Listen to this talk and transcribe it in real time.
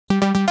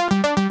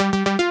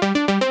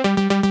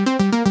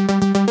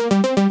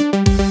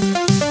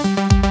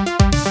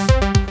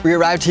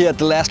arrived here at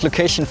the last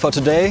location for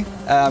today.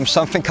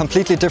 Something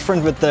completely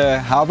different with the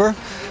harbor.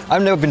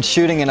 I've never been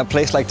shooting in a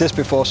place like this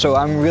before, so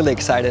I'm really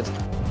excited.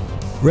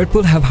 Red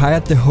Bull have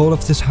hired the whole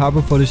of this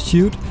harbor for the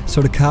shoot,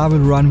 so the car will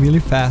run really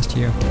fast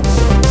here.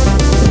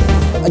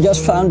 I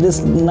just found this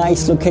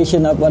nice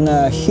location up on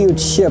a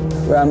huge ship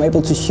where I'm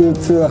able to shoot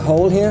through a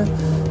hole here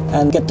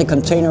and get the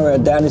container where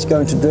Dan is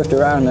going to drift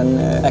around,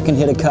 and I can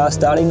hear the car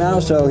starting now,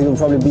 so he will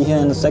probably be here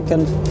in a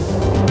second.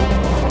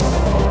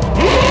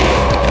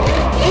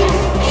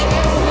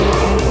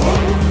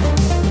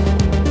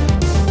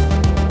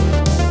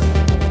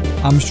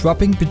 I'm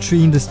swapping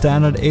between the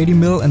standard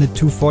 80mm and the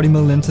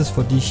 240mm lenses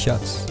for these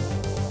shots.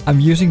 I'm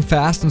using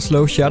fast and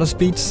slow shutter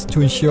speeds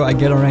to ensure I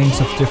get a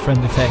range of different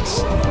effects.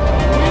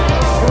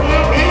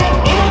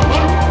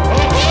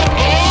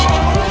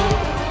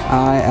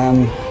 I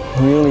am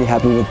really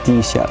happy with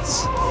these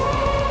shots.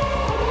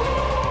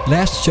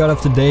 Last shot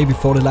of the day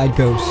before the light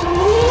goes.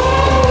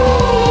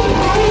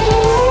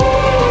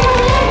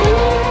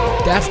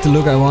 That's the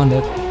look I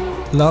wanted.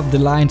 Love the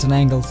lines and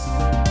angles.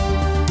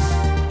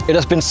 It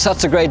has been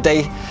such a great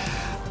day.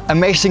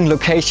 Amazing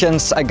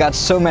locations. I got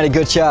so many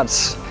good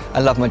shots.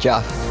 I love my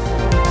job.